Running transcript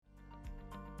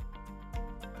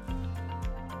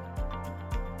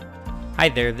Hi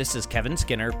there, this is Kevin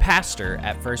Skinner, pastor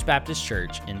at First Baptist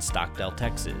Church in Stockdale,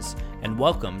 Texas, and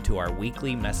welcome to our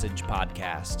weekly message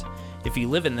podcast. If you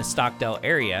live in the Stockdale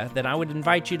area, then I would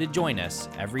invite you to join us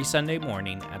every Sunday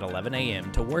morning at 11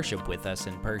 a.m. to worship with us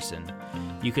in person.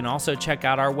 You can also check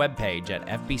out our webpage at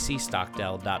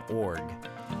fbcstockdale.org.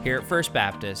 Here at First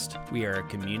Baptist, we are a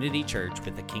community church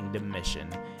with a kingdom mission,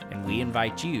 and we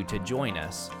invite you to join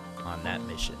us on that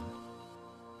mission.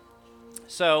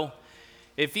 So,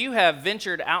 if you have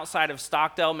ventured outside of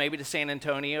Stockdale, maybe to San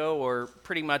Antonio or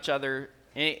pretty much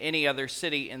any other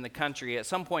city in the country, at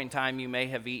some point in time you may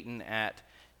have eaten at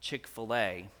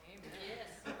Chick-fil-A.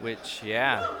 Which,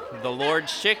 the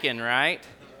Lord's chicken, right?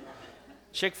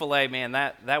 Chick-fil-A, man,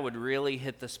 that would really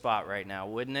hit the spot right now,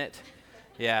 wouldn't it?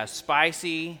 Yeah,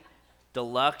 spicy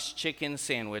deluxe chicken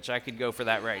sandwich. I could go for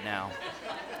that right now.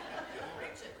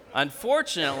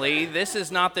 Unfortunately, this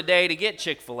is not the day to get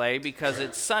Chick-fil-A because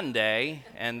it's Sunday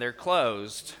and they're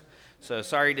closed. So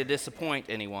sorry to disappoint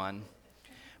anyone.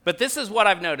 But this is what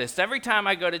I've noticed. Every time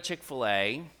I go to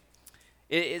Chick-fil-A,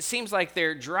 it seems like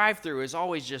their drive-thru is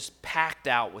always just packed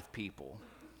out with people.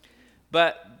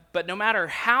 But no matter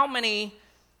how many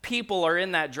people are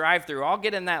in that drive-thru, I'll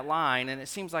get in that line and it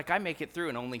seems like I make it through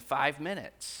in only 5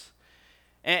 minutes.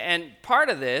 And part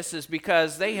of this is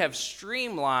because they have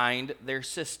streamlined their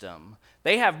system.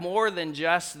 They have more than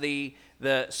just the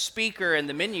speaker and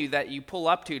the menu that you pull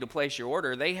up to place your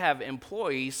order. They have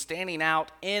employees standing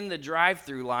out in the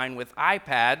drive-thru line with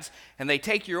iPads, and they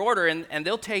take your order and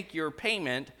they'll take your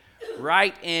payment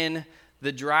right in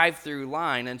the drive-thru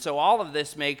line. And so all of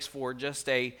this makes for just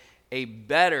a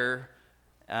better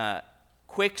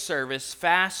quick service,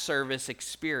 fast service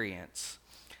experience.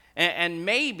 And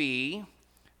maybe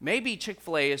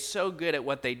Chick-fil-A is so good at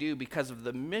what they do because of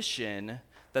the mission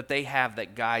that they have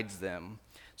that guides them.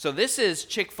 So this is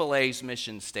Chick-fil-A's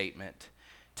mission statement: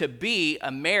 to be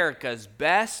America's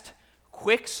best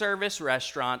quick service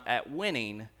restaurant at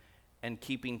winning and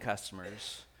keeping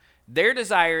customers. Their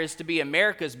desire is to be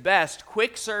America's best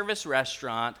quick service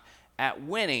restaurant at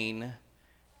winning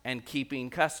and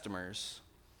keeping customers.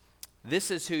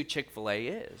 This is who Chick-fil-A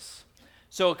is.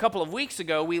 So a couple of weeks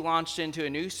ago, we launched into a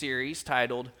new series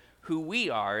titled Who We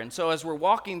Are. And so as we're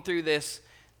walking through this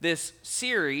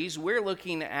series, we're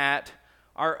looking at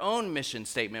our own mission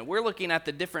statement. We're looking at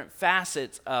the different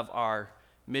facets of our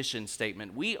mission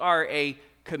statement. We are a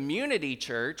community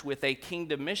church with a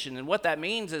kingdom mission. And what that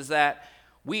means is that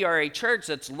we are a church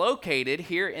that's located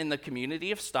here in the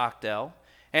community of Stockdale.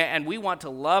 And we want to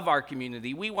love our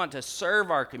community. We want to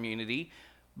serve our community.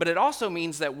 But it also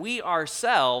means that we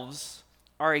ourselves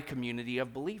are a community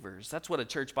of believers. That's what a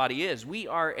church body is. We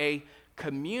are a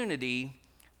community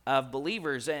of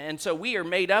believers. And so we are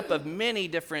made up of many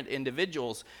different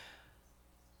individuals.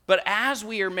 But as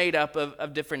we are made up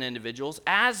of different individuals,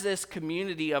 as this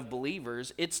community of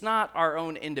believers, it's not our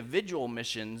own individual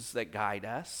missions that guide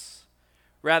us.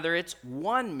 Rather, it's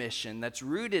one mission that's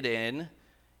rooted in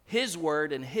His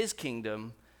word and His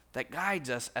kingdom that guides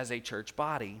us as a church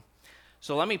body.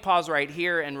 So let me pause right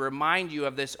here and remind you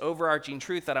of this overarching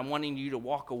truth that I'm wanting you to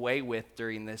walk away with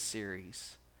during this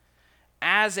series.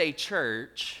 As a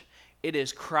church, it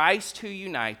is Christ who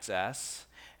unites us,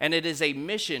 and it is a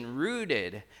mission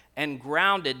rooted and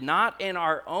grounded not in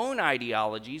our own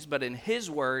ideologies, but in His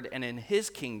word and in His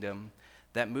kingdom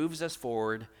that moves us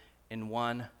forward in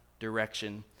one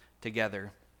direction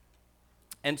together.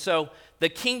 And so the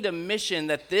kingdom mission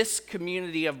that this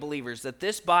community of believers, that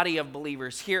this body of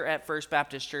believers here at First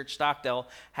Baptist Church Stockdale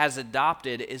has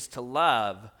adopted is to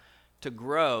love, to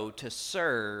grow, to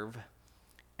serve,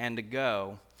 and to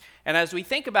go. And as we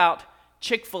think about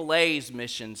Chick-fil-A's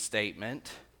mission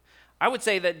statement, I would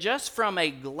say that just from a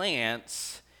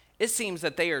glance, it seems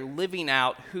that they are living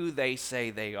out who they say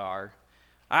they are.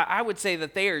 I would say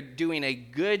that they are doing a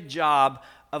good job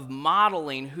of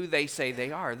modeling who they say they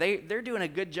are. They're doing a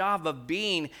good job of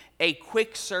being a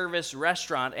quick service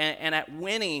restaurant and at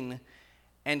winning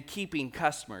and keeping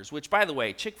customers, which, by the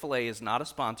way, Chick-fil-A is not a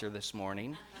sponsor this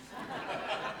morning.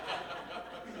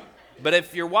 But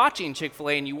if you're watching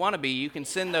Chick-fil-A and you want to be, you can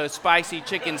send those spicy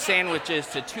chicken sandwiches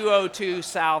to 202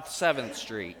 South 7th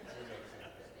Street.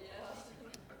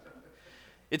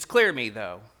 It's clear to me,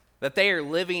 though, that they are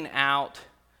living out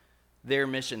their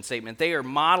mission statement. They are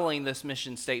modeling this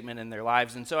mission statement in their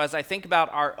lives. And so as I think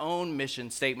about our own mission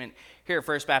statement here at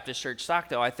First Baptist Church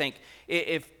Stockdale, I think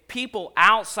if people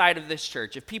outside of this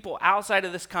church, if people outside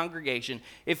of this congregation,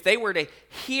 if they were to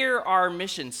hear our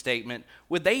mission statement,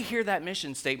 would they hear that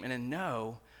mission statement and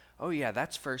know, oh yeah,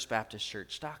 that's First Baptist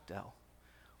Church Stockdale?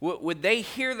 Would they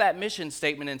hear that mission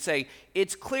statement and say,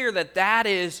 it's clear that that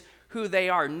is who they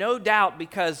are? No doubt,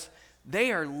 because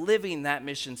they are living that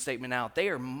mission statement out. They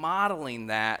are modeling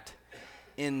that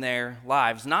in their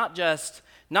lives, not just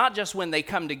when they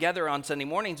come together on Sunday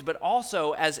mornings, but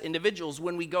also as individuals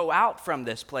when we go out from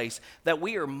this place, that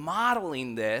we are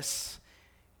modeling this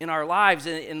in our lives,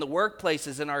 in the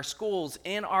workplaces, in our schools,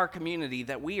 in our community,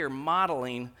 that we are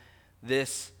modeling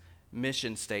this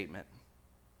mission statement.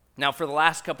 Now, for the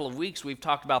last couple of weeks, we've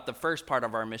talked about the first part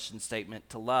of our mission statement,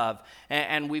 to love,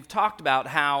 and we've talked about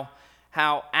how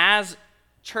as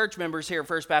church members here at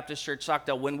First Baptist Church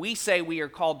Stockdale, when we say we are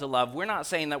called to love, we're not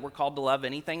saying that we're called to love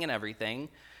anything and everything,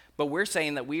 but we're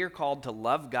saying that we are called to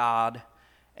love God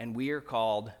and we are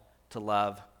called to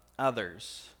love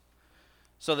others.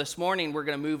 So this morning, we're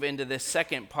going to move into this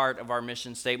second part of our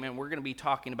mission statement. We're going to be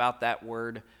talking about that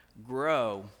word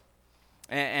grow.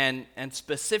 And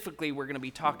specifically, we're going to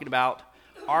be talking about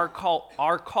our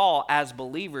call as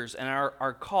believers and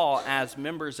our call as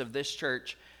members of this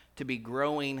church to be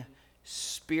growing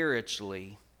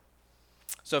spiritually.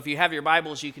 So if you have your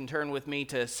Bibles, you can turn with me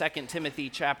to 2 Timothy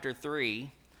chapter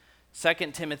 3. 2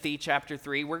 Timothy chapter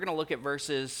 3, we're going to look at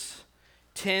verses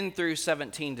 10 through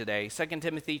 17 today. 2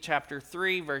 Timothy chapter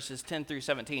 3, verses 10 through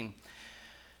 17.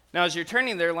 Now, as you're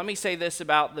turning there, let me say this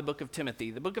about the book of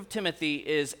Timothy. The book of Timothy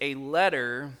is a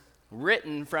letter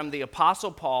written from the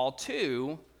Apostle Paul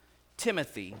to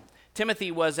Timothy.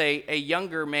 Timothy was a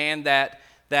younger man that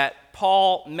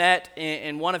Paul met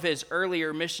in one of his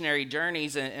earlier missionary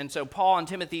journeys, and so Paul and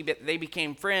Timothy, they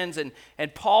became friends,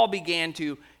 and Paul began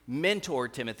to mentor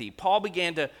Timothy. Paul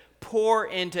began to pour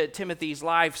into Timothy's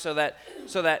life so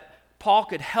that Paul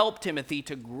could help Timothy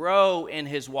to grow in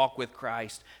his walk with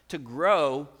Christ, to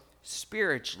grow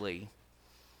spiritually.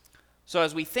 So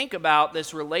as we think about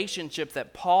this relationship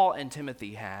that Paul and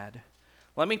Timothy had,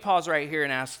 let me pause right here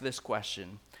and ask this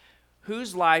question.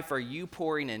 Whose life are you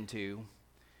pouring into,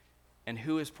 and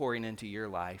who is pouring into your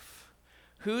life?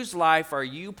 Whose life are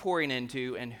you pouring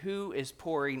into, and who is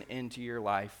pouring into your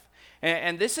life?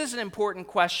 And this is an important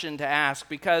question to ask,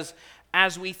 because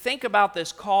as we think about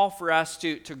this call for us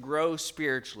to grow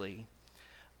spiritually,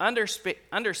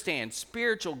 understand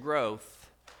spiritual growth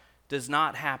does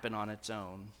not happen on its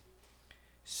own.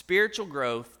 Spiritual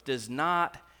growth does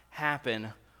not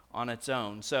happen on its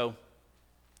own. So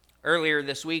earlier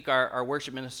this week, our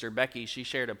worship minister, Becky, she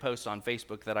shared a post on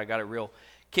Facebook that I got a real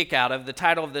kick out of. The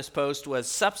title of this post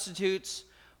was Substitutes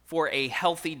for a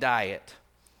Healthy Diet.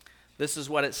 This is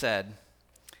what it said.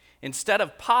 Instead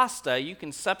of pasta, you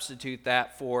can substitute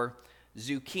that for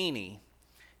zucchini.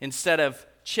 Instead of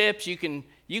chips, you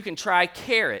can try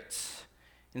carrots.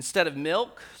 Instead of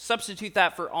milk, substitute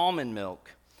that for almond milk.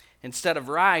 Instead of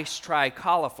rice, try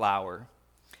cauliflower.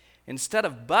 Instead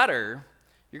of butter,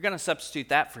 you're going to substitute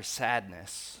that for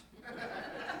sadness.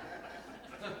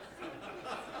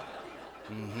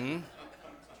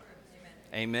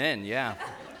 Amen, yeah.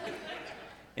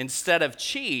 Instead of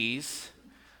cheese,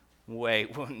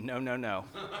 no.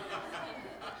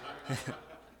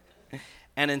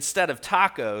 And instead of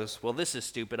tacos, well, this is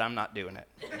stupid, I'm not doing it.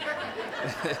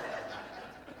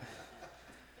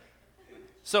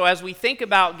 So as we think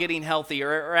about getting healthy,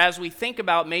 or as we think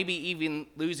about maybe even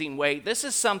losing weight, this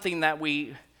is something that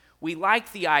we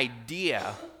like the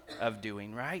idea of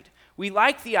doing, right? We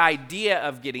like the idea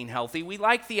of getting healthy. We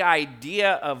like the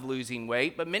idea of losing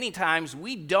weight, but many times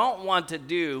we don't want to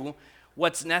do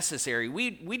what's necessary.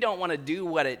 We don't want to do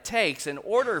what it takes in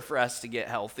order for us to get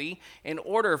healthy, in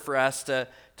order for us to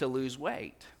lose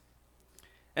weight.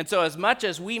 And so as much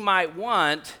as we might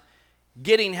want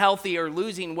getting healthy or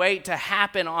losing weight to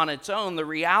happen on its own, the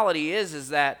reality is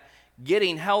that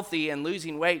getting healthy and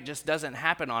losing weight just doesn't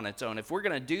happen on its own. If we're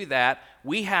going to do that,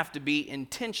 we have to be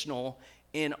intentional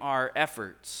in our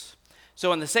efforts.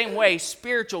 So in the same way,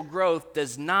 spiritual growth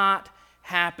does not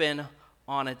happen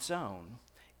on its own.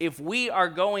 If we are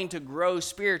going to grow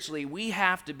spiritually, we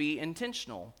have to be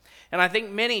intentional. And I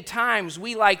think many times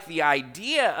we like the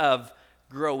idea of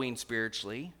growing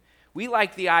spiritually. We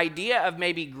like the idea of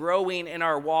maybe growing in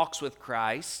our walks with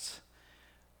Christ.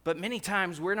 But many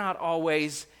times we're not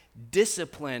always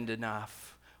disciplined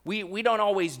enough. We don't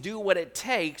always do what it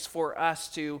takes for us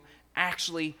to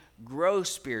actually grow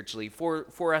spiritually,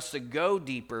 for us to go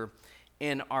deeper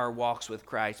in our walks with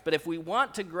Christ. But if we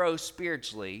want to grow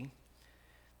spiritually,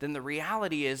 then the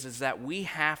reality is that we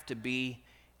have to be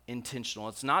intentional.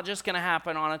 It's not just going to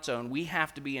happen on its own. We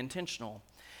have to be intentional.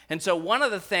 And so one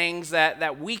of the things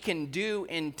that we can do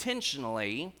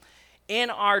intentionally in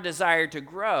our desire to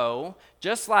grow,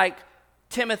 just like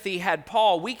Timothy had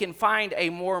Paul, we can find a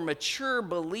more mature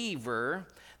believer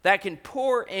that can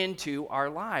pour into our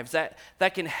lives, that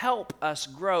can help us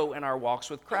grow in our walks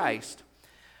with Christ.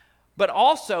 But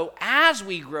also, as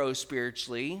we grow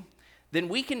spiritually, then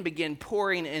we can begin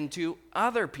pouring into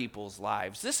other people's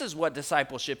lives. This is what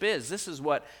discipleship is. This is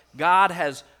what God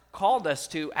has called us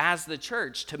to as the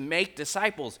church, to make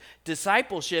disciples.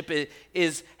 Discipleship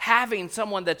is having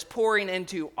someone that's pouring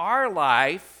into our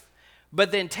life,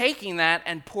 but then taking that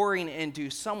and pouring into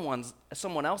someone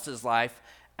else's life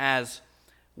as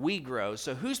we grow.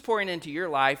 So who's pouring into your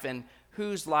life, and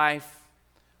whose life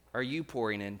are you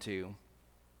pouring into?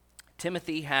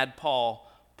 Timothy had Paul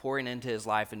pouring into his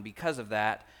life, and because of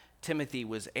that, Timothy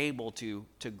was able to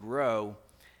grow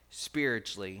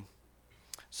spiritually.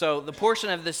 So the portion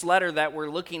of this letter that we're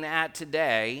looking at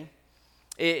today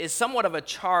is somewhat of a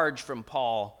charge from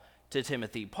Paul to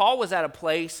Timothy. Paul was at a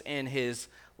place in his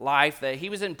life that he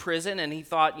was in prison, and he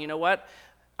thought, you know what,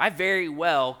 I very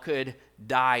well could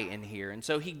die in here. And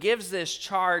so he gives this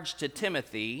charge to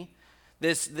Timothy,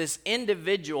 this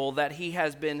individual that he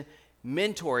has been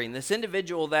mentoring, this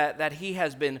individual that he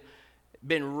has been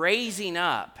raising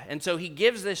up. And so he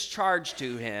gives this charge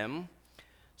to him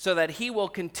so that he will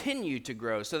continue to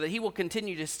grow, so that he will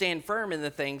continue to stand firm in the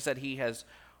things that he has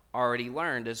already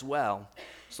learned as well.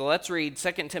 So let's read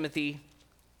 2 Timothy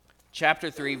chapter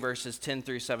 3, verses 10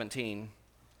 through 17.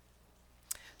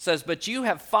 It says, "But you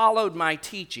have followed my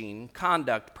teaching,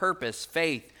 conduct, purpose,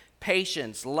 faith,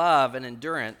 patience, love, and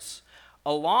endurance,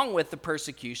 along with the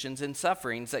persecutions and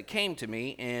sufferings that came to me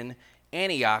in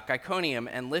Antioch, Iconium,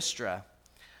 and Lystra.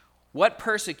 What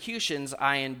persecutions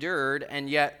I endured, and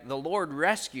yet the Lord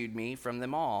rescued me from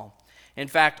them all. In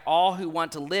fact, all who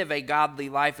want to live a godly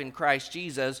life in Christ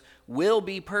Jesus will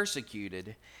be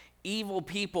persecuted. Evil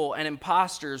people and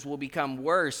impostors will become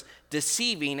worse,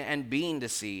 deceiving and being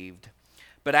deceived.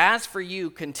 But as for you,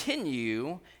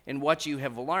 continue in what you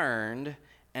have learned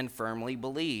and firmly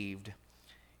believed.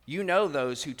 You know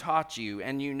those who taught you,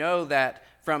 and you know that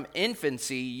from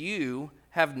infancy you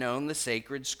have known the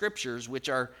sacred scriptures, which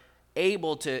are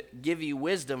able to give you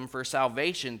wisdom for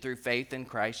salvation through faith in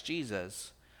Christ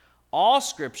Jesus. All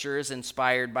scripture is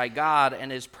inspired by God and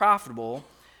is profitable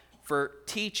for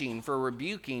teaching, for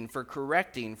rebuking, for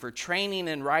correcting, for training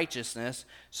in righteousness,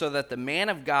 so that the man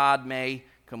of God may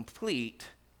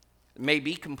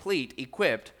be complete,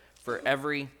 equipped for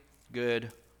every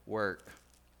good work."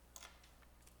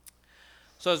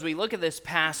 So as we look at this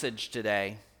passage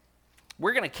today,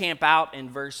 we're going to camp out in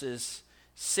verses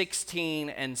 16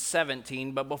 and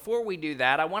 17. But before we do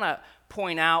that, I want to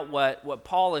point out what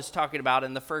Paul is talking about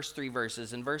in the first three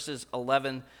verses, in verses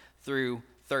 11 through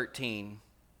 13.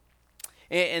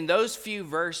 In those few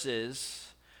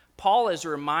verses, Paul is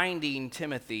reminding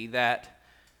Timothy that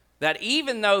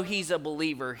even though he's a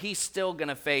believer, he's still going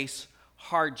to face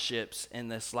hardships in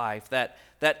this life. That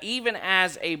even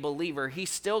as a believer,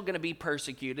 he's still going to be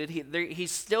persecuted.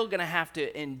 He's still going to have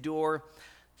to endure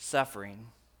suffering.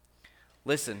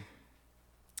 Listen,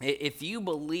 if you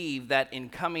believe that in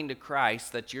coming to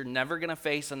Christ that you're never going to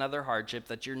face another hardship,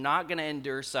 that you're not going to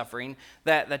endure suffering,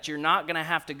 that you're not going to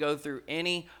have to go through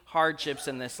any hardships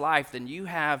in this life, then you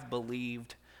have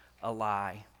believed a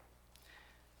lie.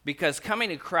 Because coming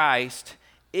to Christ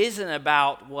isn't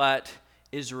about what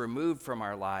is removed from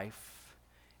our life.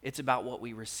 It's about what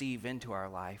we receive into our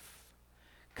life.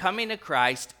 Coming to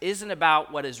Christ isn't about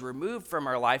what is removed from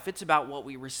our life. It's about what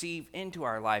we receive into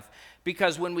our life.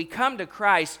 Because when we come to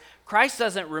Christ, Christ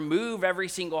doesn't remove every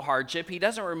single hardship. He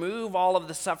doesn't remove all of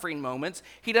the suffering moments.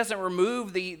 He doesn't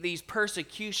remove these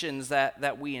persecutions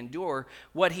that we endure.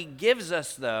 What he gives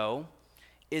us, though,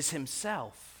 is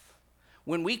himself.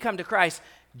 When we come to Christ,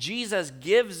 Jesus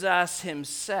gives us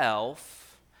himself.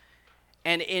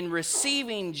 And in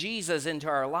receiving Jesus into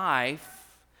our life,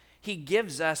 he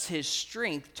gives us his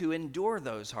strength to endure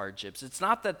those hardships. It's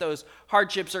not that those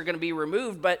hardships are going to be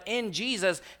removed, but in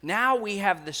Jesus, now we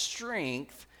have the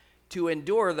strength to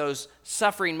endure those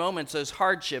suffering moments, those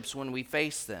hardships when we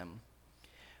face them.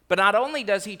 But not only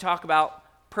does he talk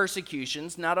about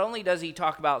persecutions, not only does he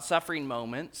talk about suffering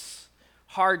moments,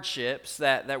 hardships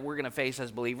that we're going to face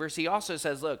as believers, he also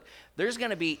says, look, there's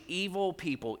going to be evil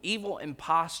people, evil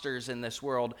imposters in this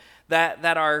world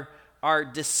that are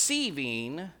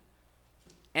deceiving,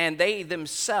 and they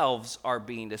themselves are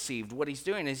being deceived. What he's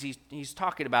doing is he's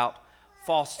talking about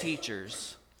false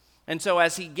teachers. And so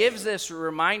as he gives this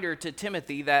reminder to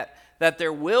Timothy that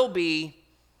there will be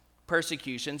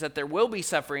persecutions, that there will be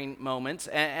suffering moments,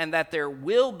 and that there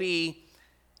will be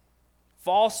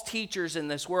false teachers in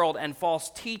this world and false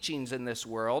teachings in this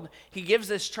world, he gives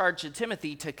this charge to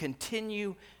Timothy to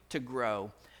continue to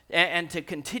grow and to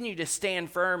continue to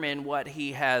stand firm in what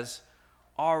he has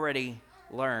already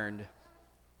learned.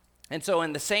 And so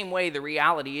in the same way, the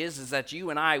reality is that you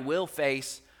and I will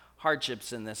face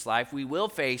hardships in this life. We will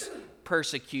face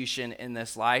persecution in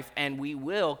this life, and we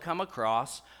will come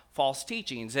across false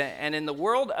teachings. And in the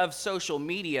world of social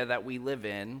media that we live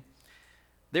in,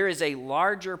 there is a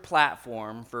larger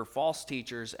platform for false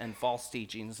teachers and false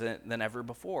teachings than ever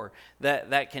before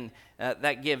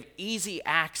that give easy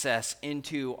access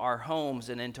into our homes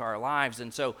and into our lives.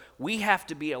 And so we have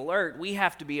to be alert, we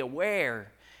have to be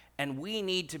aware, and we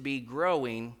need to be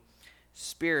growing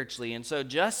spiritually. And so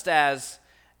just as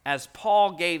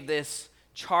Paul gave this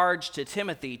charge to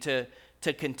Timothy to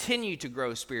continue to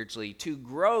grow spiritually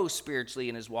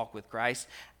in his walk with Christ,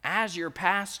 as your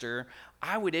pastor,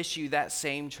 I would issue that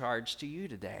same charge to you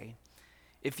today.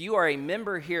 If you are a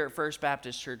member here at First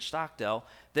Baptist Church Stockdale,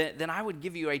 then I would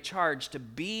give you a charge to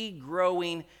be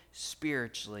growing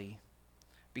spiritually,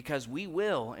 because we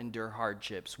will endure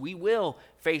hardships, we will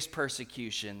face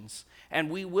persecutions, and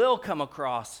we will come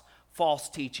across false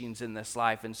teachings in this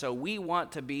life. And so we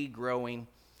want to be growing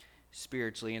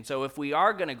spiritually. And so if we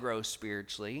are going to grow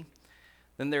spiritually,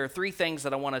 then there are three things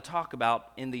that I want to talk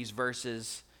about in these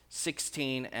verses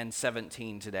 16 and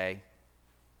 17 today.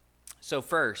 So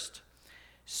first,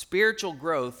 spiritual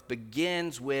growth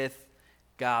begins with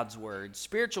God's word.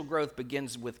 Spiritual growth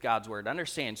begins with God's word.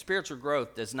 Understand, spiritual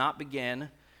growth does not begin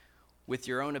with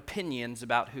your own opinions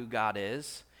about who God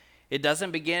is. It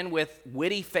doesn't begin with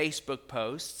witty Facebook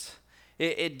posts.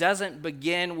 It doesn't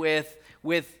begin with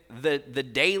the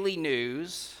daily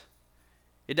news.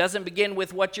 It doesn't begin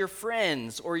with what your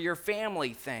friends or your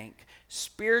family think.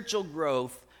 Spiritual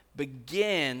growth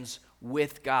begins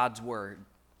with God's word.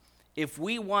 If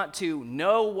we want to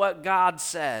know what God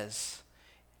says,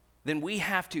 then we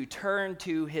have to turn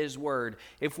to his word.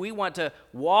 If we want to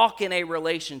walk in a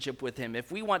relationship with him,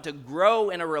 if we want to grow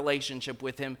in a relationship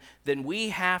with him, then we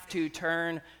have to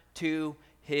turn to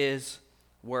his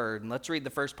word. And let's read the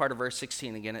first part of verse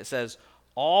 16 again. It says,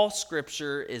 all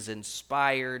scripture is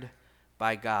inspired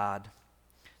by God.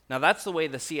 Now that's the way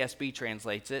the CSB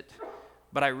translates it,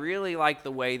 but I really like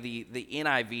the way the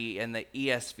NIV and the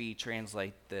ESV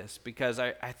translate this, because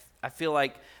I feel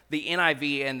like the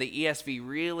NIV and the ESV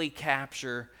really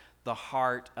capture the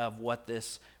heart of what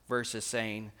this verse is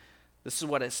saying. This is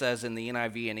what it says in the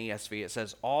NIV and ESV. It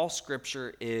says, all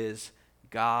scripture is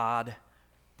God-breathed.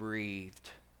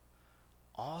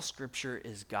 All scripture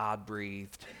is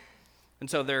God-breathed. And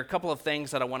so there are a couple of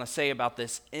things that I want to say about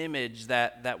this image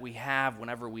that we have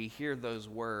whenever we hear those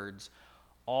words.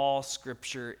 All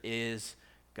scripture is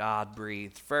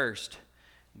God-breathed. First,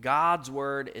 God's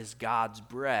word is God's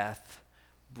breath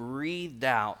breathed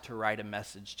out to write a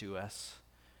message to us.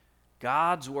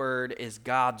 God's word is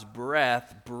God's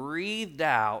breath breathed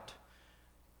out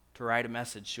to write a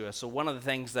message to us. So one of the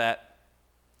things that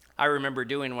I remember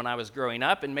doing when I was growing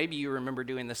up, and maybe you remember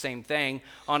doing the same thing,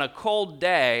 on a cold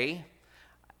day,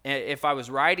 if I was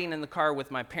riding in the car with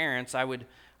my parents, I would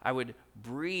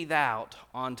breathe out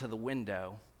onto the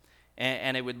window,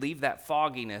 and it would leave that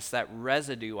fogginess, that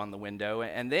residue on the window.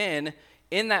 And then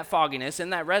in that fogginess, in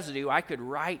that residue, I could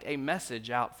write a message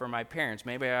out for my parents.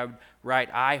 Maybe I would write,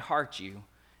 I heart you,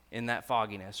 in that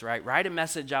fogginess, right? Write a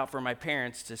message out for my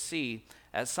parents to see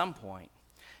at some point.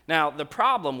 Now, the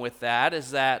problem with that is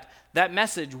that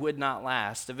message would not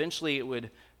last. Eventually it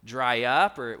would dry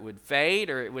up, or it would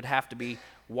fade, or it would have to be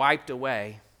wiped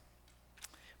away.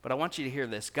 But I want you to hear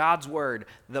this. God's word,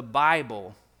 the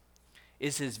Bible,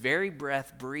 is his very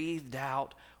breath breathed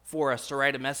out for us to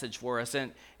write a message for us.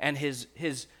 And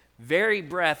his very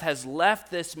breath has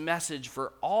left this message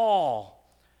for all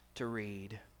to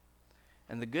read.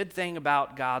 And the good thing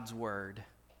about God's word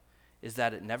is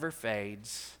that it never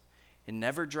fades, it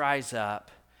never dries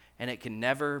up, and it can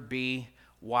never be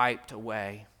wiped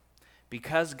away.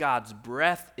 Because God's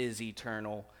breath is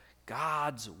eternal,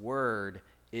 God's word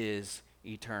is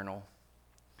eternal.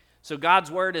 So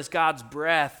God's word is God's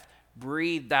breath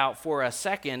breathed out for us.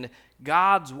 Second,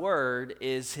 God's word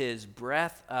is his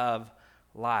breath of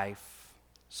life.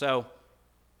 So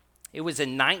it was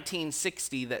in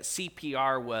 1960 that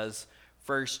CPR was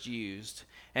first used.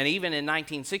 And even in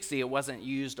 1960, it wasn't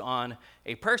used on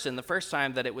a person. The first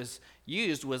time that it was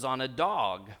used was on a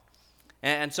dog.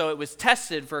 And so it was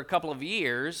tested for a couple of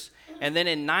years. And then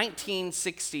in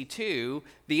 1962,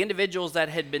 the individuals that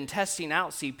had been testing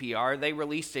out CPR, they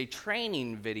released a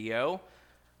training video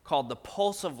called The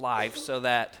Pulse of Life so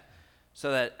that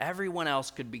everyone else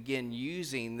could begin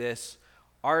using this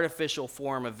artificial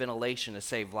form of ventilation to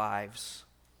save lives.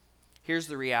 Here's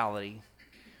the reality.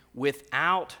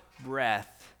 Without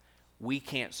breath, we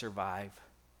can't survive.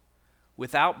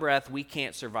 Without breath, we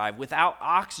can't survive. Without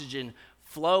oxygen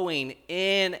flowing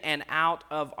in and out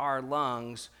of our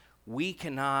lungs, we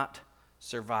cannot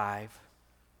survive.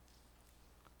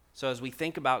 So as we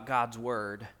think about God's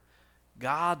word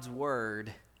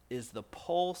is the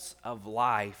pulse of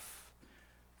life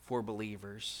for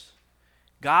believers.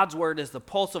 God's word is the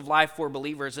pulse of life for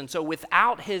believers. And so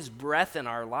without his breath in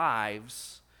our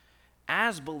lives,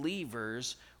 as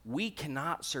believers, we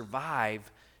cannot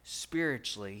survive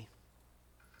spiritually.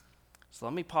 So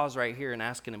let me pause right here and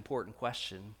ask an important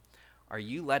question. Are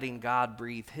you letting God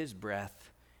breathe his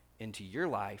breath into your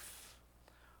life?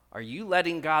 Are you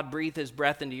letting God breathe his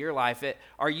breath into your life?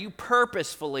 Are you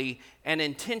purposefully and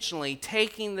intentionally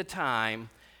taking the time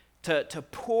to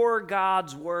pour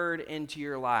God's word into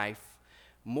your life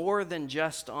more than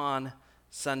just on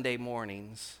Sunday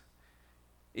mornings?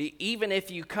 Even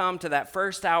if you come to that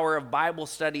first hour of Bible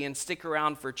study and stick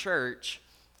around for church,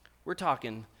 we're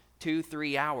talking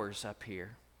 2-3 hours up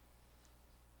here.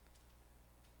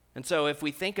 And so if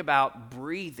we think about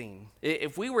breathing,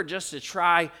 if we were just to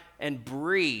try and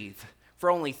breathe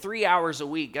for only 3 hours a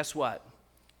week, guess what?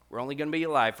 We're only going to be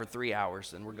alive for 3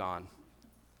 hours, then we're gone,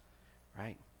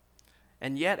 right?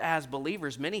 And yet as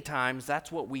believers, many times that's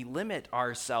what we limit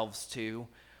ourselves to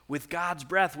with God's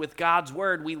breath, with God's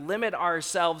word. We limit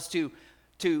ourselves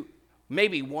to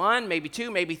maybe 1, maybe 2,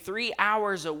 maybe 3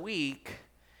 hours a week,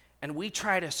 and we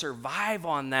try to survive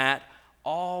on that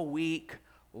all week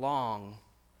long.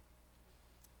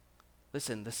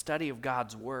 Listen, the study of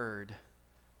God's word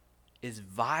is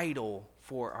vital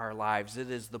for our lives.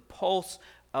 It is the pulse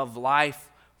of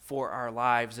life for our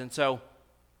lives. And so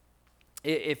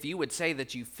if you would say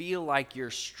that you feel like you're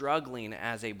struggling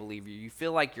as a believer, you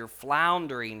feel like you're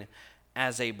floundering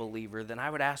as a believer, then I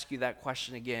would ask you that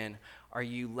question again. Are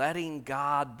you letting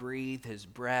God breathe his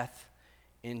breath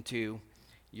into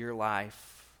your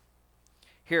life?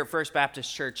 Here at First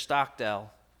Baptist Church,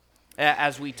 Stockdale,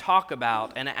 as we talk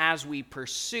about and as we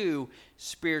pursue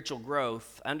spiritual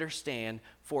growth, understand,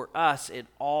 for us, it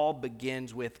all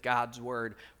begins with God's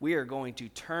word. We are going to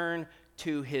turn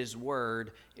to his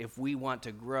word if we want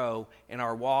to grow in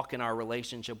our walk, in our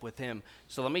relationship with him.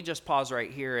 So let me just pause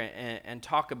right here and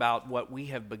talk about what we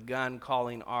have begun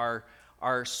calling our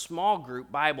small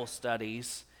group Bible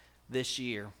studies this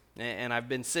year. And I've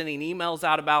been sending emails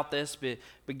out about this,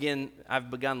 I've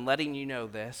begun letting you know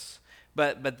this.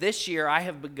 But this year I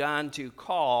have begun to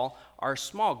call our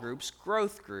small groups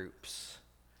growth groups.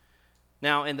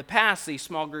 Now, in the past, these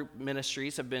small group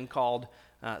ministries have been called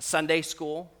Sunday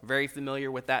school, very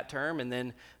familiar with that term. And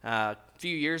then a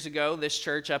few years ago, this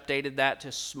church updated that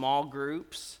to small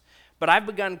groups. But I've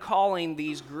begun calling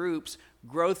these groups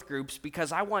growth groups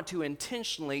because I want to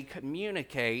intentionally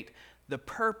communicate the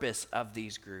purpose of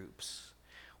these groups.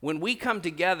 When we come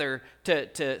together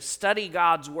to study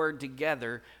God's word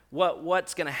together,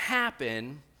 what's going to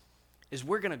happen is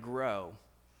we're going to grow.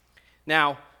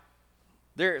 Now,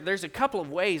 there's a couple of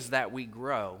ways that we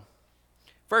grow.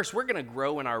 First, we're going to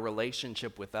grow in our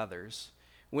relationship with others.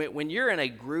 When you're in a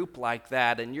group like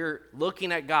that and you're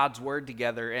looking at God's word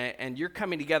together and you're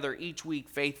coming together each week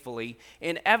faithfully,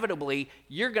 inevitably,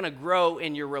 you're going to grow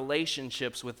in your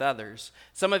relationships with others.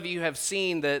 Some of you have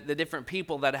seen the different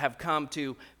people that have come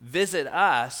to visit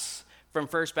us from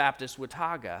First Baptist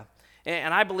Watauga.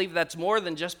 And I believe that's more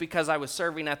than just because I was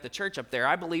serving at the church up there.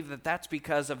 I believe that that's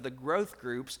because of the growth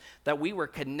groups that we were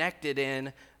connected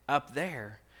in up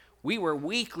there. We were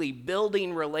weekly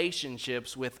building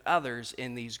relationships with others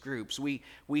in these groups. We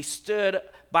stood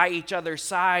by each other's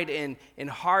side in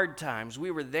hard times. We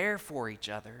were there for each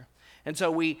other. And so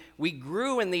we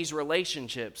grew in these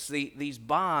relationships, these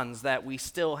bonds that we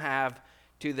still have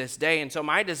to this day. And so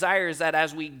my desire is that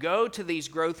as we go to these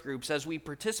growth groups, as we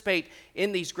participate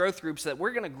in these growth groups, that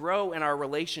we're going to grow in our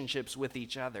relationships with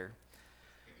each other.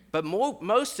 But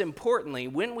most importantly,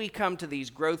 when we come to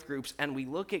these growth groups and we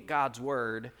look at God's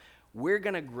word, we're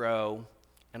going to grow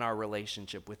in our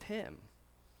relationship with him.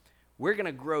 We're going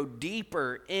to grow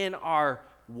deeper in our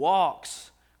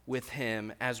walks with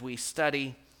him as we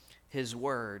study his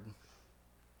word.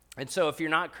 And so if you're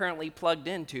not currently plugged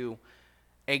into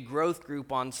a growth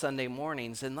group on Sunday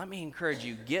mornings, then let me encourage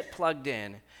you, get plugged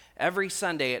in. Every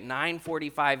Sunday at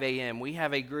 9:45 a.m., we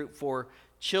have a group for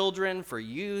children, for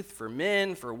youth, for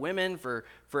men, for women,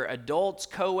 for adults,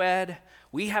 co-ed.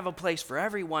 We have a place for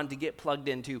everyone to get plugged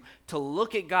into, to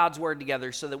look at God's word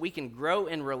together so that we can grow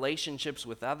in relationships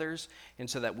with others and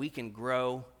so that we can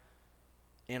grow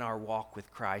in our walk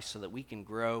with Christ, so that we can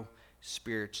grow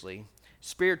spiritually.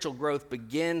 Spiritual growth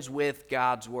begins with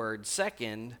God's word.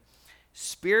 Second,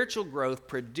 spiritual growth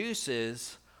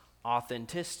produces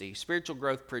authenticity. Spiritual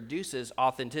growth produces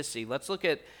authenticity. Let's look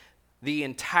at the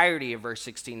entirety of verse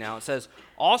 16 now. It says,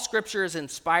 all scripture is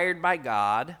inspired by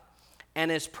God and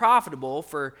is profitable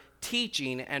for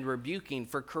teaching and rebuking,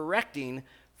 for correcting,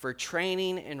 for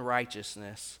training in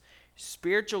righteousness.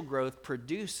 Spiritual growth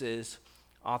produces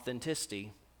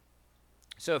authenticity.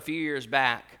 So a few years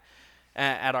back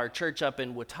at our church up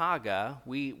in Watauga,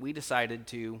 we decided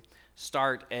to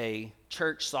start a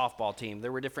church softball team.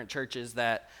 There were different churches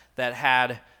that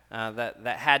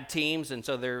had teams, and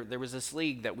so there was this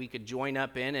league that we could join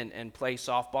up in and play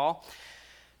softball.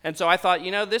 And so I thought,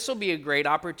 this will be a great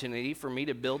opportunity for me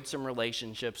to build some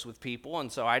relationships with people,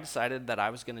 and so I decided that I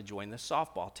was going to join this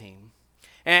softball team.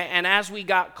 And as we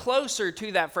got closer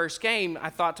to that first game, I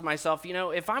thought to myself,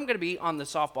 if I'm going to be on the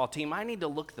softball team, I need to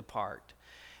look the part.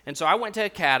 And so I went to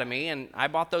Academy, and I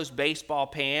bought those baseball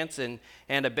pants and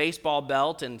a baseball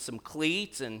belt and some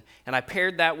cleats, and I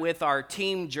paired that with our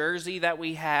team jersey that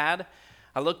we had.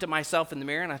 I looked at myself in the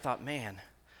mirror, and I thought, man,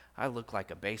 I look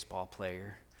like a baseball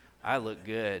player. I look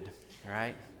good,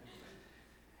 right?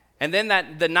 And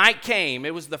then the night came.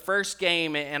 It was the first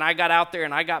game, and I got out there,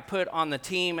 and I got put on the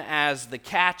team as the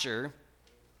catcher.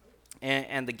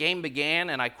 And the game began,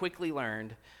 and I quickly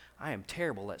learned I am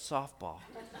terrible at softball.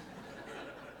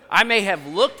 I may have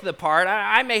looked the part,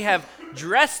 I may have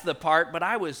dressed the part, but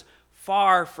I was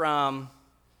far from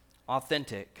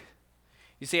authentic.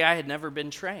 You see, I had never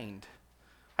been trained.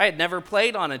 I had never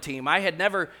played on a team. I had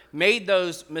never made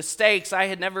those mistakes. I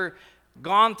had never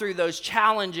gone through those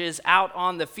challenges out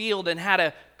on the field and had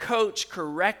a coach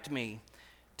correct me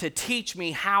to teach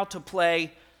me how to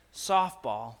play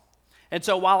softball. And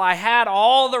so while I had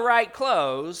all the right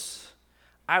clothes,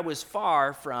 I was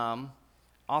far from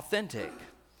authentic.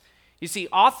 You see,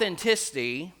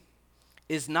 authenticity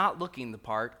is not looking the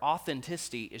part.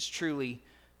 Authenticity is truly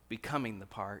becoming the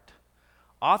part.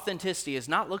 Authenticity is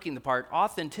not looking the part.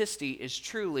 Authenticity is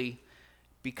truly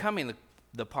becoming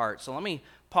the part. So let me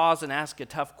pause and ask a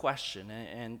tough question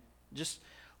and just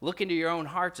look into your own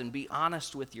hearts and be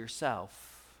honest with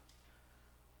yourself.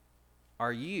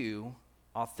 Are you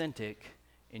authentic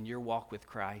in your walk with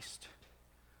Christ?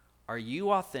 Are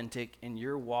you authentic in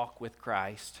your walk with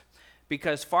Christ?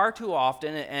 Because far too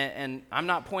often, and I'm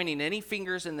not pointing any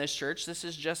fingers in this church, this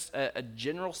is just a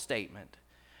general statement,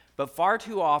 but far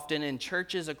too often in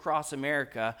churches across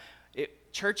America,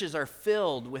 churches are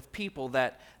filled with people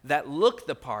that look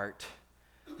the part.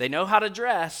 They know how to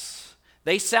dress.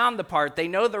 They sound the part. They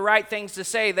know the right things to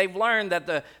say. They've learned that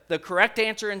the correct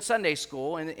answer in Sunday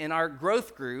school, in our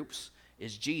growth groups,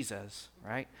 is Jesus,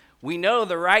 right? We know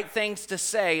the right things to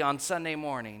say on Sunday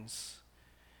mornings.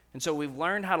 And so we've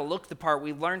learned how to look the part.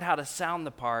 We've learned how to sound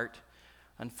the part.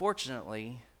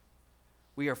 Unfortunately,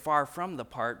 we are far from the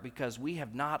part because we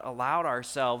have not allowed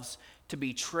ourselves to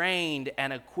be trained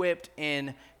and equipped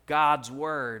in God's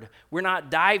Word. We're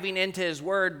not diving into His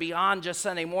Word beyond just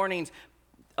Sunday mornings,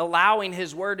 allowing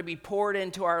His Word to be poured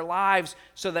into our lives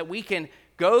so that we can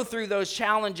go through those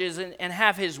challenges and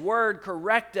have His Word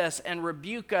correct us and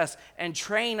rebuke us and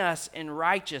train us in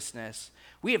righteousness.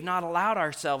 We have not allowed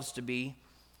ourselves to be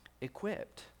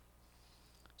equipped.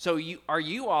 So are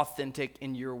you authentic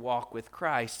in your walk with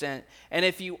Christ? And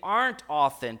if you aren't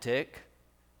authentic,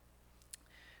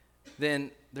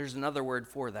 then there's another word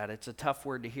for that. It's a tough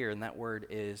word to hear, and that word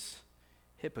is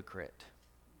hypocrite.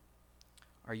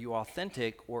 Are you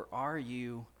authentic, or are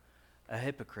you a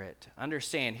hypocrite?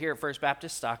 Understand, here at First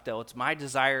Baptist Stockdale, it's my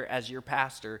desire as your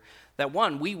pastor that,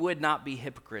 one, we would not be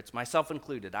hypocrites, myself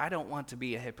included. I don't want to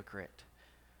be a hypocrite.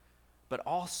 But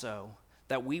also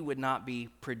that we would not be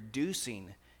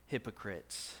producing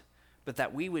hypocrites, but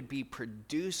that we would be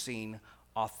producing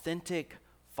authentic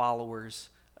followers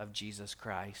of Jesus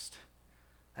Christ.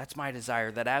 That's my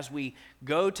desire, that as we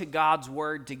go to God's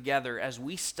Word together, as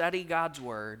we study God's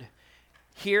Word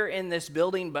here in this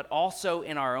building, but also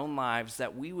in our own lives,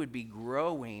 that we would be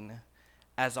growing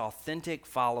as authentic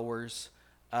followers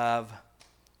of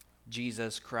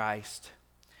Jesus Christ.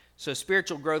 So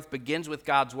spiritual growth begins with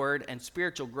God's Word, and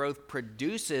spiritual growth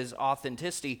produces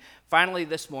authenticity. Finally,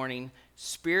 this morning,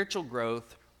 spiritual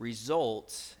growth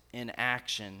results in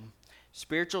action.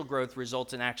 Spiritual growth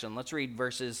results in action. Let's read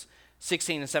verses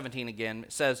 16 and 17 again.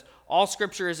 It says, "All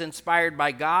Scripture is inspired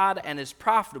by God and is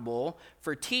profitable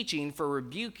for teaching, for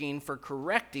rebuking, for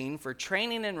correcting, for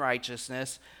training in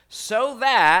righteousness, so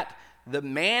that the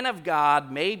man of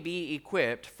God may be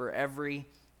equipped for every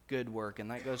good work." And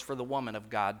that goes for the woman of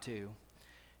God too.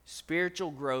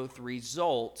 Spiritual growth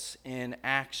results in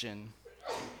action.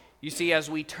 You see, as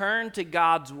we turn to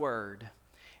God's Word,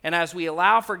 and as we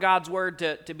allow for God's Word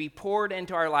to be poured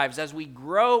into our lives, as we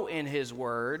grow in His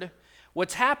Word,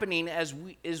 what's happening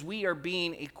is we are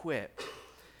being equipped.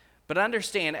 But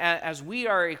understand, as we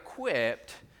are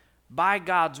equipped by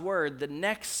God's Word, the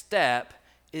next step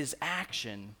is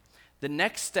action. The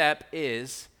next step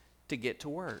is to get to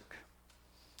work.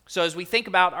 So as we think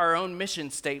about our own mission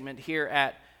statement here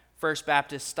at First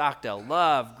Baptist Stockdale,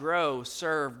 love, grow,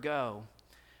 serve, go.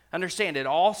 Understand, it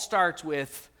all starts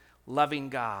with loving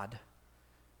God.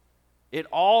 It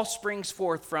all springs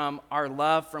forth from our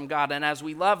love from God. And as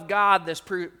we love God, this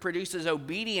produces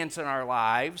obedience in our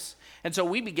lives. And so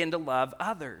we begin to love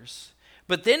others.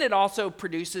 But then it also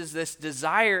produces this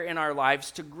desire in our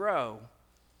lives to grow.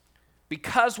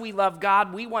 Because we love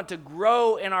God, we want to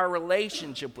grow in our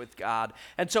relationship with God.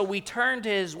 And so we turn to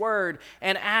His Word.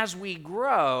 And as we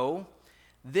grow,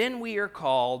 then we are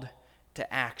called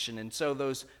to action. And so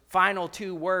those final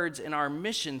two words in our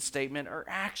mission statement are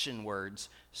action words: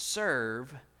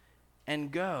 serve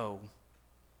and go.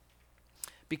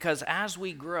 Because as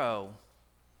we grow,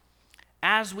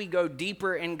 as we go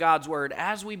deeper in God's Word,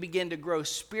 as we begin to grow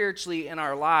spiritually in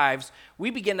our lives,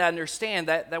 we begin to understand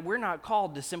that we're not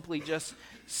called to simply just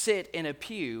sit in a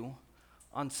pew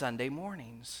on Sunday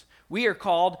mornings. We are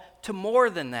called to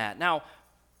more than that. Now,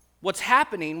 what's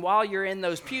happening while you're in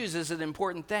those pews is an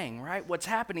important thing, right? What's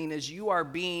happening is you are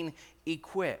being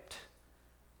equipped.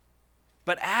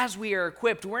 But as we are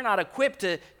equipped, we're not equipped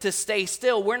to stay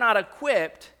still. We're not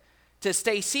equipped to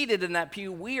stay seated in that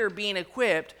pew. We are being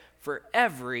equipped for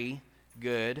every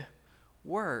good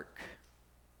work.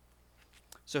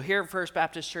 So here at First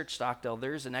Baptist Church Stockdale,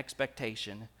 there's an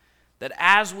expectation that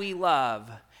as we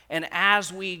love and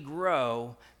as we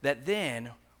grow, that then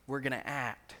we're going to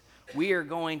act. We are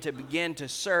going to begin to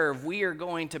serve. We are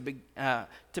going to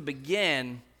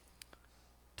begin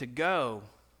to go.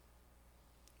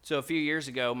 So a few years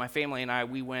ago, my family and I,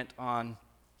 we went on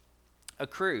a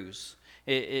cruise.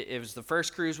 It was the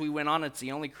first cruise we went on. It's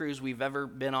the only cruise we've ever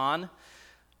been on.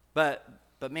 But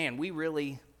man, we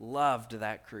really loved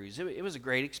that cruise. It was a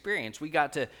great experience. We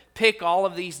got to pick all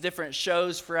of these different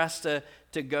shows for us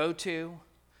to go to.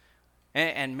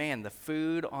 And man, the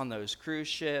food on those cruise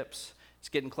ships, it's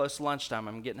getting close to lunchtime.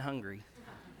 I'm getting hungry.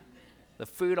 The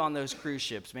food on those cruise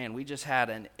ships, man, we just had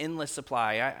an endless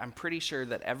supply. I'm pretty sure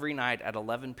that every night at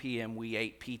 11 p.m. we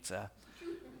ate pizza,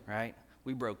 right?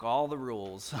 We broke all the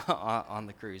rules on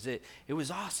the cruise. It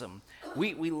was awesome.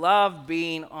 We loved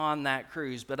being on that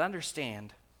cruise, but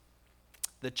understand,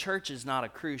 the church is not a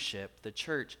cruise ship. The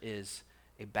church is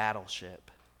a battleship.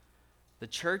 The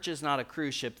church is not a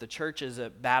cruise ship. The church is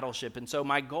a battleship. And so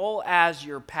my goal as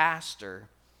your pastor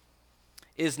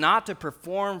is not to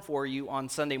perform for you on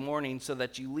Sunday morning so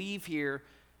that you leave here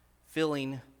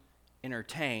feeling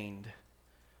entertained.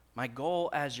 My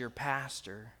goal as your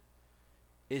pastor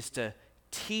is to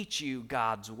teach you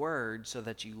God's word so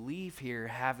that you leave here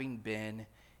having been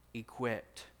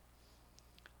equipped.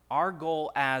 Our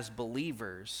goal as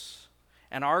believers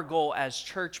and our goal as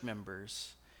church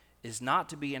members is not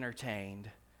to be entertained,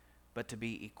 but to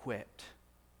be equipped.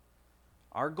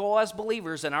 Our goal as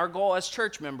believers and our goal as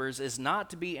church members is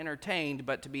not to be entertained,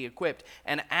 but to be equipped.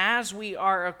 And as we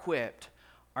are equipped,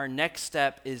 our next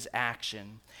step is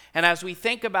action. And as we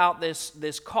think about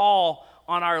this call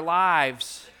on our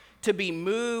lives to be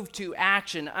moved to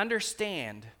action,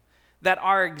 understand that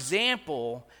our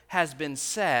example has been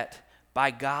set by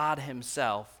God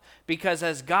Himself. Because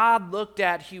as God looked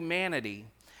at humanity,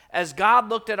 as God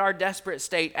looked at our desperate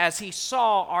state, as He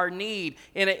saw our need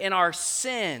in our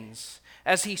sins,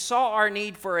 as He saw our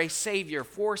need for a Savior,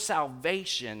 for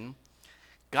salvation,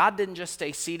 God didn't just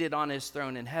stay seated on His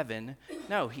throne in heaven.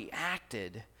 No, He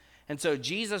acted. And so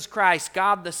Jesus Christ,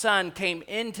 God the Son, came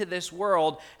into this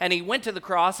world, and He went to the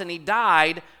cross, and He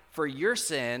died for your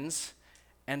sins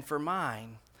and for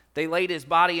mine. They laid His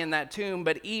body in that tomb,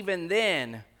 but even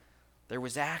then, there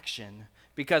was action.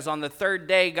 Because on the third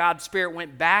day, God's Spirit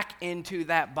went back into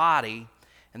that body,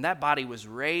 and that body was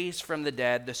raised from the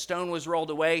dead. The stone was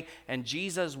rolled away, and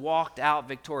Jesus walked out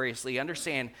victoriously.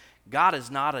 Understand, God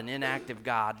is not an inactive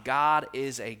God. God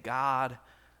is a God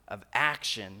of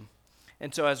action.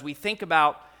 And so as we think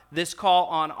about this call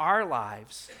on our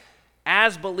lives,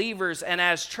 as believers and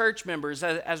as church members,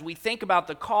 as we think about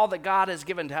the call that God has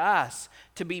given to us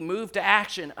to be moved to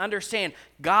action, understand,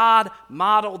 God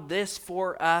modeled this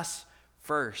for us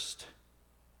first.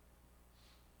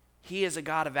 He is a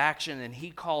God of action, and He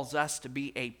calls us to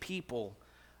be a people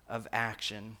of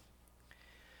action.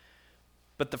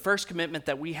 But the first commitment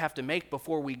that we have to make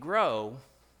before we grow,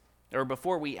 or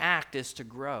before we act, is to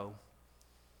grow.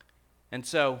 And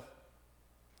so,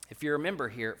 if you're a member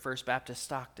here at First Baptist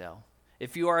Stockdale,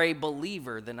 if you are a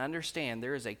believer, then understand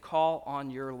there is a call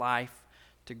on your life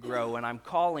to grow. And I'm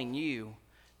calling you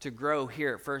to grow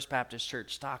here at First Baptist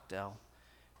Church Stockdale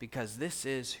because this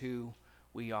is who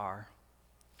we are.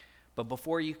 But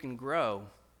before you can grow,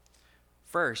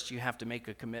 first you have to make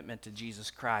a commitment to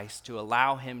Jesus Christ, to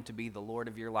allow him to be the Lord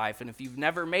of your life. And if you've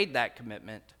never made that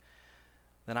commitment,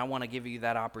 then I want to give you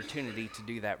that opportunity to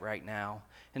do that right now.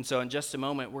 And so in just a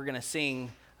moment, we're going to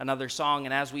sing another song.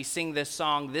 And as we sing this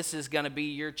song, this is going to be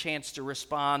your chance to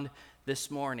respond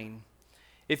this morning.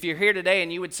 If you're here today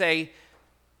and you would say,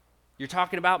 you're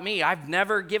talking about me, I've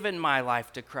never given my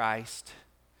life to Christ,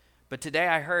 but today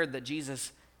I heard that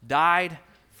Jesus died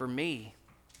for me.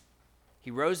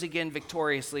 He rose again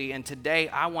victoriously, and today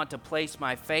I want to place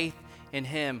my faith in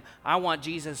him. I want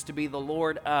Jesus to be the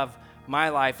Lord of my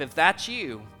life. If that's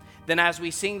you, then as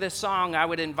we sing this song, I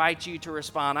would invite you to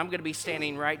respond. I'm going to be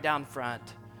standing right down front.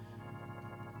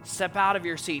 Step out of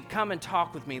your seat. Come and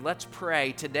talk with me. Let's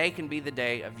pray. Today can be the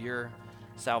day of your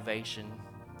salvation.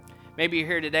 Maybe you're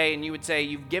here today and you would say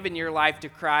you've given your life to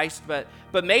Christ, but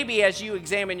maybe as you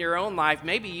examine your own life,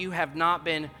 maybe you have not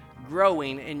been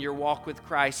growing in your walk with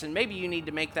Christ, and maybe you need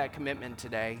to make that commitment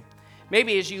today.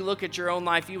 Maybe as you look at your own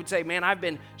life, you would say, man, I've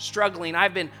been struggling,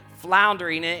 I've been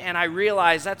floundering, and I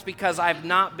realize that's because I've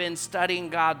not been studying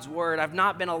God's word. I've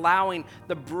not been allowing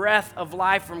the breath of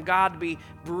life from God to be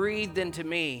breathed into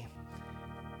me.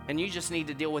 And you just need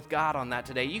to deal with God on that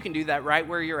today. You can do that right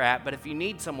where you're at, but if you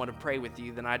need someone to pray with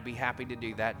you, then I'd be happy to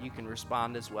do that. You can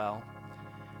respond as well.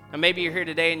 Now maybe you're here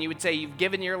today and you would say you've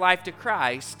given your life to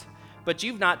Christ, but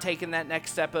you've not taken that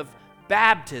next step of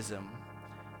baptism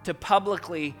to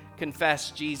publicly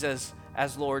confess Jesus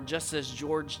as Lord, just as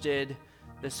George did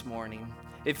this morning.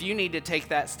 If you need to take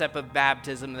that step of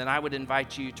baptism, then I would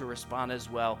invite you to respond as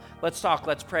well. Let's talk,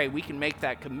 let's pray. We can make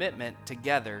that commitment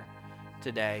together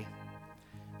today.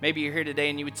 Maybe you're here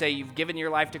today and you would say you've given your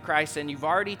life to Christ and you've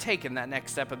already taken that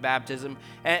next step of baptism,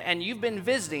 and you've been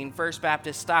visiting First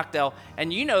Baptist Stockdale,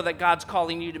 and you know that God's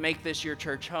calling you to make this your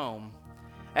church home.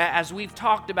 As we've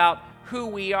talked about who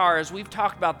we are, as we've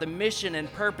talked about the mission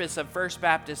and purpose of First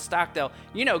Baptist Stockdale,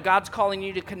 you know God's calling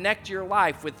you to connect your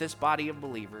life with this body of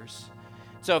believers.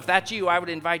 So if that's you, I would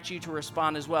invite you to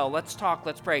respond as well. Let's talk,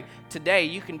 let's pray. Today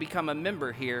you can become a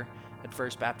member here at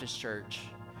First Baptist Church.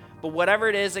 But whatever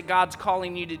it is that God's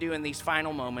calling you to do in these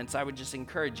final moments, I would just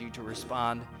encourage you to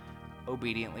respond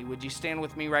obediently. Would you stand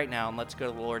with me right now and let's go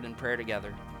to the Lord in prayer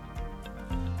together.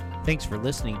 Thanks for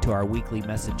listening to our weekly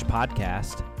message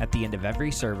podcast. At the end of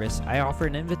every service, I offer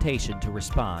an invitation to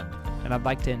respond, and I'd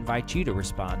like to invite you to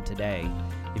respond today.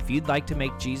 If you'd like to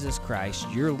make Jesus Christ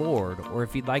your Lord, or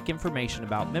if you'd like information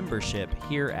about membership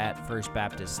here at First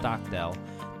Baptist Stockdale,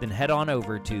 then head on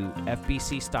over to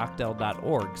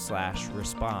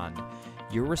fbcstockdale.org/respond.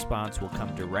 Your response will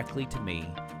come directly to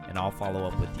me, and I'll follow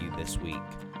up with you this week.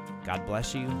 God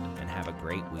bless you, and have a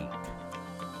great week.